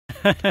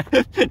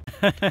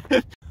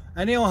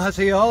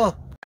안녕하세요.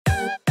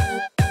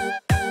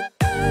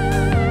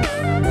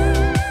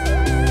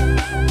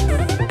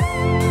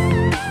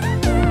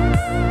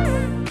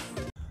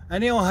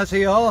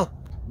 안녕하세요.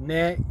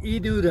 내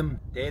이름은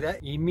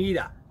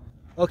데라입니다.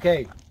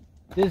 Okay,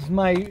 this is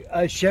my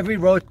Chevy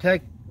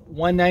Roadtrek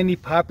 190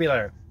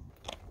 Popular.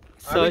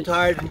 I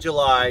retired in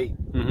July.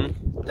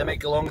 To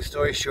make a long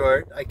story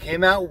short, I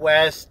came out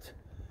west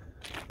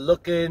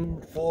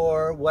looking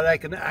for what I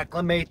can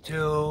acclimate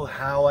to,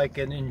 how I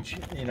can,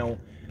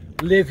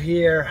 live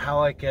here,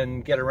 how I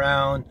can get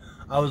around.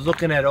 I was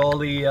looking at all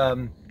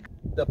the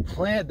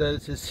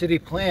city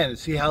plan to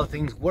see how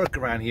things work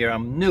around here.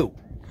 I'm new.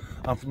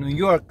 I'm from New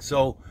York,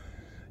 so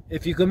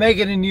if you can make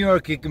it in New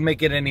York, you can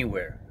make it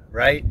anywhere,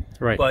 right?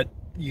 Right. But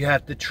you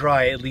have to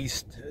try at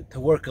least to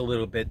work a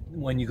little bit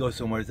when you go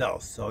somewhere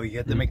else. So you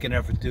have to make an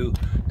effort to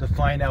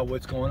find out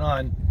what's going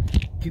on.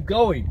 Keep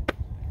going.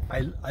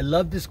 I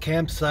love this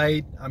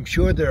campsite. I'm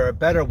sure there are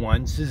better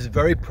ones. This is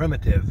very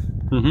primitive.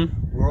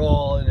 We're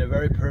all in a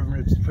very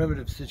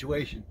primitive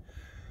situation.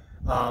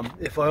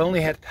 If I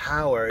only had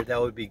power, that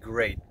would be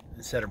great.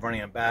 Instead of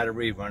running on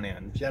battery, running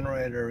on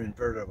generator,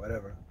 inverter,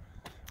 whatever.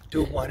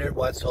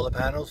 200-watt solar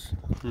panels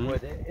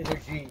with an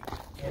energy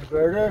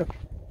inverter.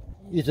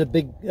 It's a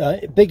big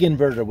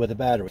inverter with a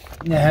battery.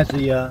 And it has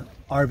the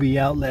RV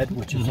outlet,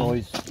 which is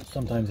always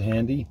sometimes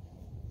handy.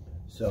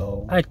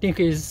 So I think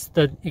it's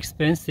the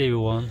expensive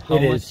one. How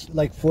it much is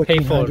like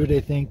 $1,400, I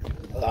think.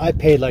 I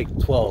paid like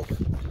 $12.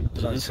 It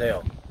was on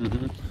sale.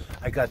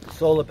 I got the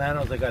solar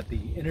panels. I got the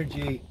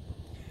energy,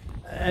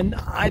 and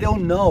I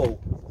don't know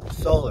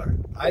solar.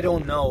 I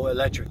don't know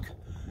electric.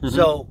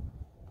 So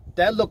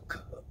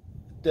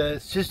the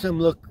system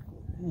looked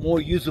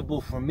more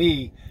usable for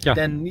me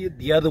than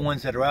the other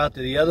ones that are out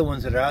there. The other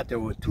ones that are out there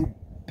were too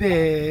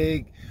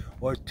big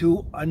or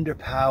too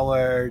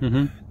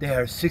underpowered. They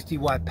are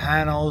 60-watt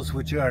panels,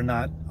 which are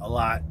not a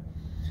lot.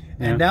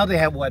 And now they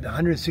have, what,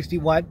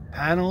 160-watt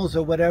panels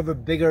or whatever,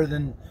 bigger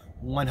than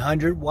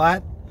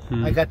 100-watt.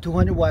 I got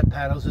 200-watt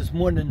panels. It's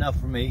more than enough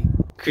for me.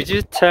 Could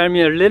you tell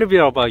me a little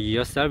bit about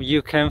yourself?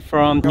 You came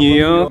from New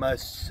York?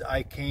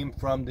 I came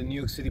from the New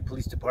York City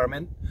Police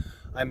Department.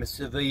 I'm a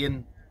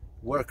civilian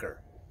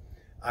worker.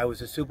 I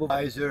was a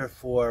supervisor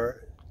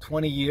for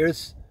 20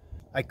 years.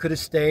 I could have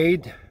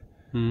stayed,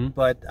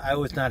 but I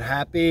was not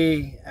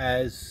happy,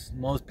 as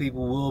most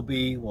people will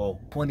be. Well,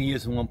 20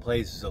 years in one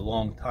place is a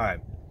long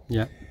time.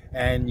 Yeah.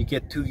 And you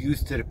get too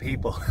used to the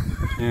people.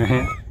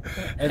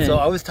 And so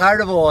I was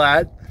tired of all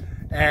that,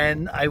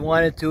 and I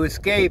wanted to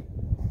escape.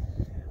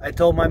 I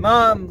told my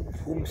mom,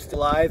 who's still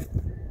alive,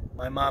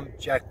 my mom,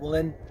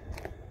 Jacqueline,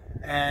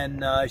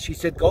 and she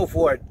said, go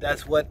for it.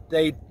 That's what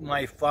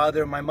my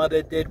father and my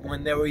mother did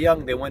when they were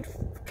young. They went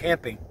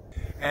camping.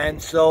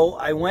 And so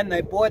I went and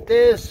I bought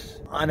this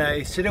on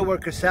a city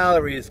worker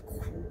salary. Is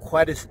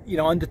quite a,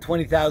 under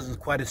 20,000 is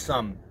quite a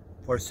sum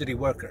for a city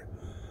worker.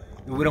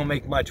 We don't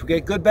make much. We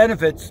get good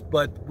benefits,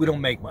 but we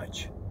don't make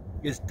much.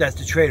 That's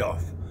the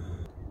trade-off.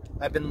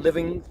 I've been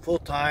living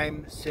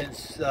full-time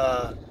since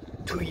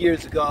 2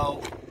 years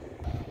ago.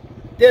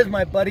 There's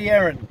my buddy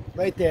Aaron,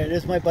 right there.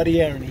 There's my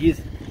buddy Aaron.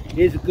 He's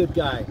a good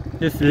guy.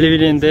 Just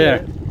living in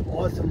there.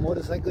 Awesome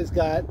motorcycle he's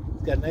got.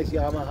 He's got a nice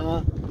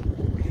Yamaha.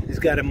 He's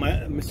got a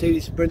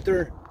Mercedes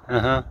Sprinter.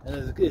 And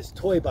there's his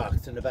toy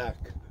box in the back.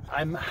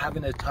 I'm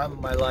having the time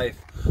of my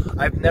life.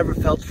 I've never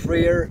felt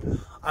freer.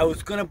 I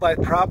was going to buy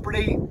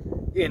property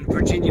in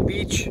Virginia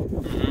Beach,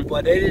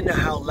 but I didn't know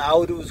how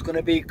loud it was going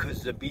to be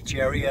because the beach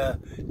area,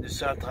 in the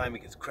summertime,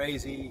 it gets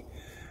crazy.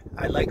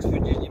 I like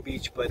Virginia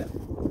Beach, but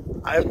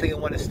I don't think I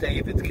want to stay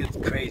if it gets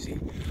crazy.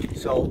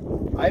 So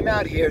I'm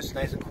out here, it's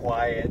nice and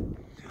quiet.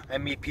 I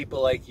meet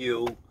people like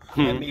you.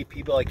 I meet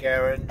people like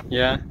Aaron.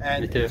 Yeah,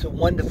 and it's a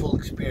wonderful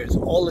experience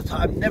all the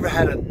time. I've never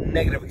had a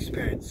negative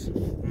experience.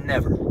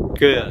 Never.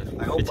 Good.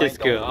 I hope it is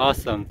good.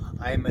 Awesome.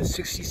 I'm a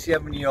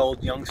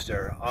 67-year-old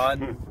youngster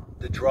on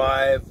the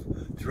drive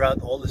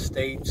throughout all the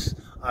states.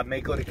 I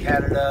may go to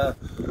Canada.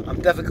 I'm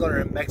definitely going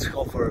to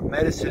Mexico for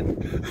medicine.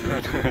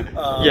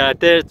 Yeah,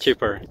 they're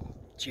cheaper.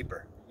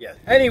 Cheaper, yeah.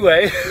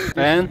 Anyway,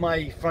 this is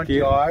my front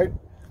yard.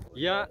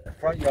 Yeah.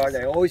 Front yard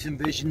I always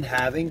envisioned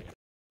having.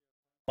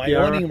 My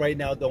awning right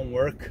now don't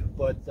work,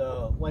 but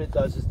when it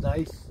does, it's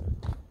nice.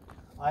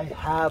 I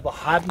have a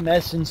hot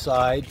mess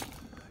inside.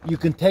 You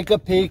can take a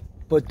peek,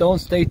 but don't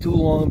stay too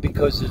long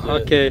because it's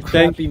a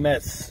crappy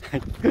mess.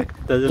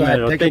 Doesn't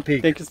matter.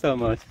 Thank you so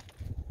much.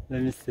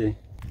 Let me see.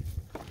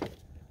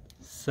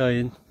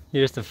 So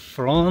here's the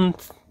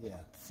front. Yeah.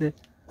 See?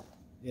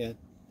 Yeah,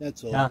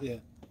 that's all. Yeah.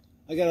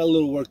 I got a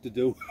little work to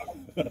do.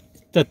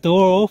 The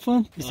door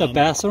open? It's a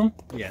bathroom?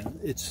 Yeah,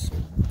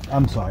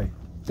 I'm sorry.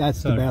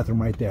 That's the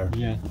bathroom right there.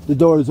 Yeah. The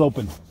door is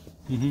open.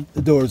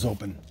 The door is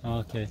open.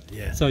 Okay.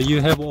 Yeah. So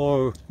you have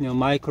all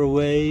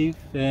microwave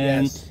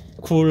and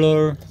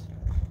cooler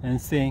and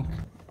sink.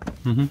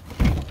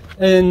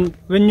 And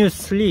when you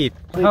sleep,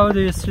 how do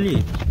you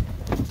sleep?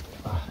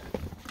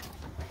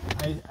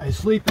 I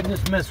sleep in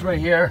this mess right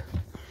here.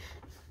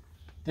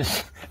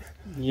 This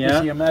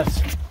is a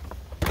mess.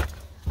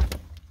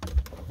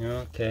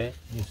 Okay.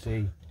 You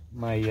see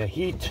my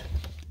heat.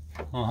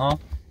 Uh-huh.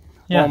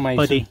 Yeah, all my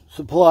buddy.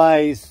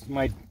 supplies,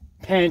 my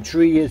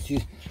pantry is.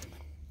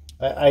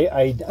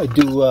 I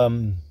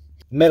do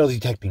metal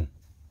detecting.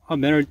 Oh,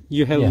 metal.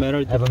 You have metal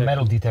detector. I have a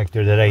metal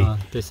detector that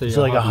this is it's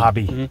like a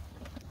hobby. Mm-hmm.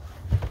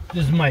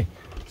 This is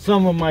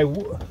some of my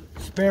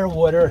spare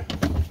water.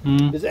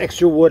 There's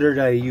extra water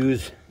that I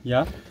use.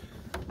 Yeah.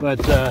 But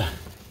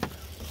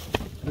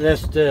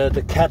that's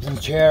the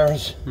captain's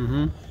chairs.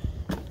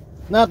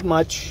 Not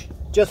much,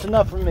 just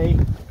enough for me.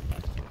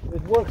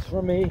 It works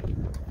for me.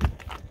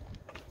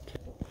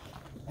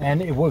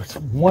 And it works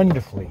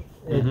wonderfully.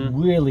 It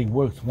really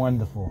works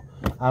wonderful.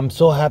 I'm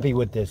so happy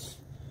with this.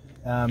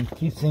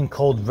 Keeps things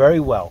cold very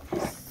well.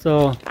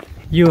 So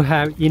you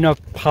have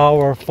enough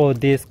power for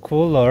this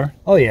cooler.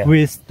 Oh yeah,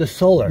 with the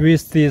solar.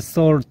 With the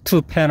solar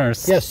 2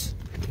 panels. Yes,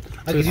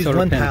 I could use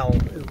one panel.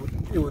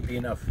 panel. It would be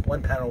enough.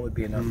 One panel would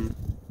be enough.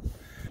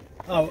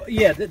 Oh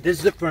yeah, this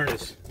is the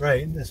furnace.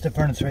 Right, that's the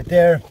furnace right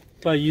there.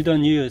 But you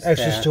don't use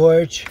extra that.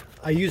 storage.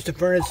 I use the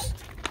furnace.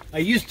 I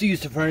used to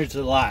use the furnace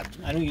a lot.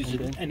 I don't use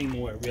it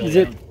anymore. Really. Is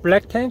it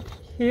black tank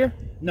here?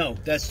 No,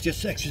 that's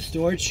just extra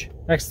storage.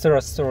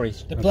 Extra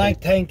storage. The black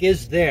tank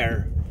is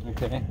there.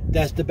 Okay.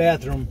 That's the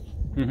bathroom.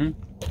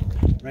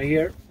 Right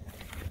here.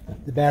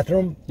 The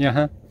bathroom.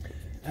 Yeah.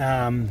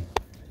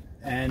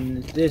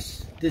 And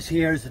this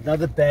here is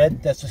another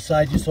bed. That's the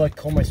side just so I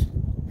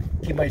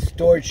keep my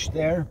storage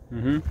there.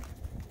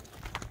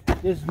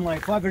 This is my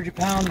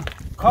 500-pound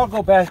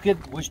cargo basket,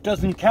 which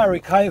doesn't carry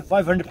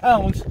 500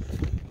 pounds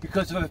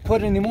because if I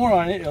put any more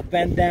on it, it'll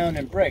bend down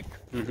and break.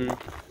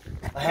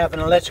 I have an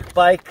electric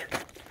bike,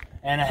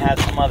 and I have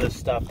some other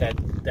stuff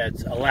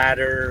that's a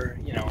ladder,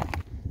 you know,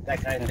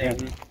 that kind of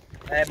thing.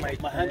 I have my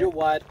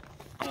 100-watt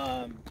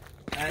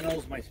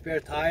panels, my spare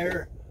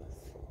tire.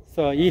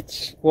 So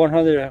each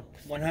 100.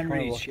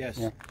 100 each, yes.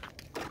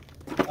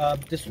 Yeah.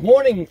 This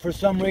morning, for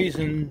some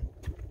reason,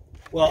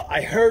 well,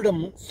 I heard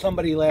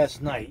somebody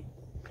last night.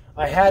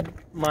 I had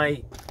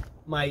my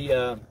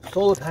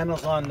solar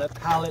panels on the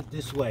pallet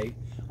this way,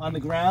 on the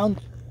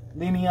ground,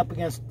 leaning up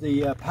against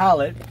the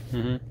pallet.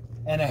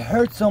 And I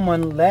heard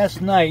someone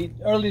last night,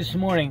 early this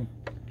morning,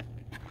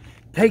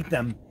 take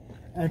them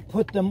and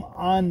put them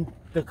on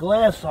the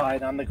glass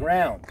side on the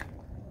ground.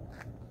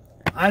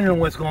 I don't know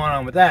what's going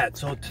on with that.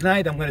 So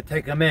tonight I'm going to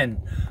take them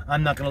in.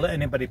 I'm not going to let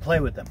anybody play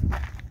with them.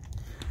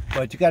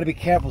 But you got to be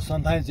careful.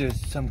 Sometimes there's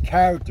some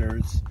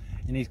characters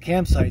in these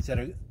campsites that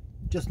are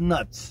just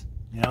nuts,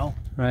 you know?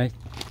 Right.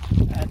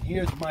 And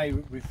here's my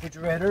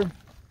refrigerator.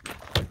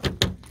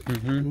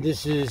 And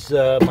this is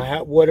my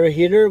hot water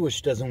heater,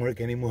 which doesn't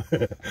work anymore.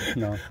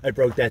 No. I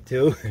broke that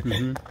too.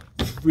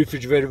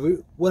 Refrigerator.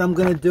 What I'm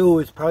going to do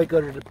is probably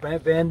go to the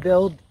van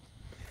build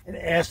and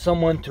ask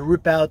someone to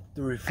rip out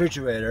the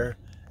refrigerator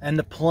and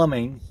the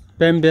plumbing.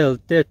 Van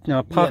build,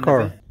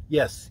 Parker.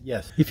 Yes,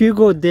 yes. If you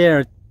go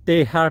there,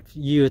 they help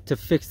you to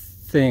fix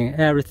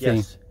everything.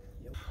 Yes.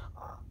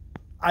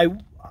 I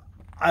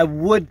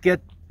would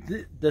get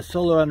the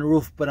solar on the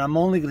roof, but I'm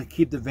only going to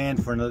keep the van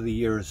for another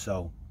year or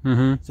so.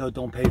 So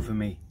don't pay for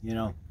me, you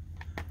know.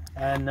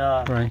 And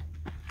right.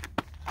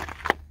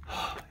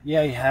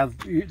 Yeah,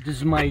 this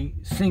is my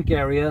sink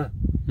area.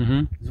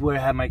 This is where I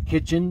have my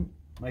kitchen,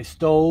 my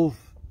stove,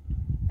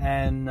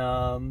 and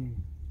a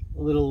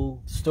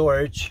little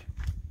storage.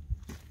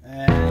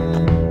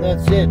 And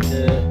that's it.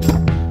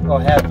 I'll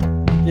have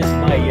this is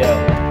my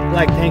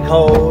black tank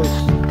hose,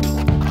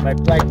 my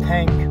black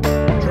tank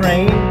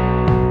drain,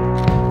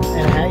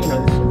 and I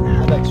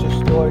have extra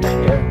storage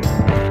here.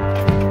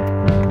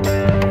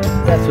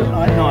 That's what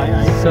no.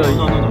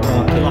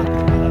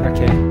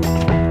 Okay.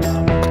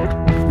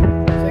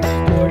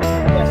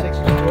 That's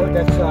extra storage.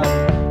 That's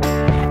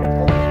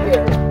over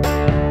here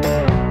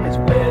is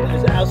where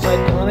there's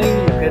outside plumbing.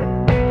 You can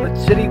put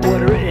city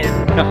water in,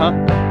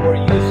 or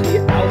use the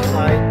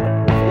outside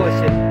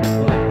faucet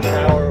for like a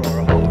shower or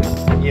a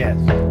hose. Yes.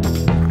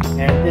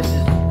 And this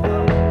is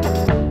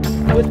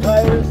wood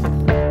tires.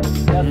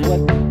 That's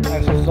what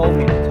actually sold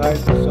me. The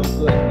tires are so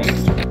good.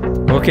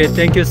 Okay,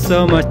 thank you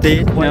so much,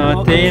 Dana.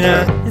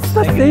 It's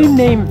the Thank same you.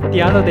 name.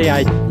 The other day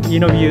I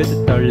interviewed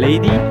the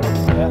lady.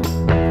 Yeah.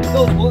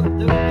 The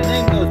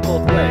name goes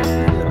both ways.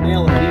 The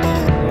male and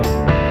female.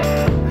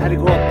 I had to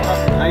go up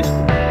Boston High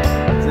School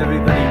because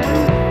everybody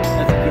knew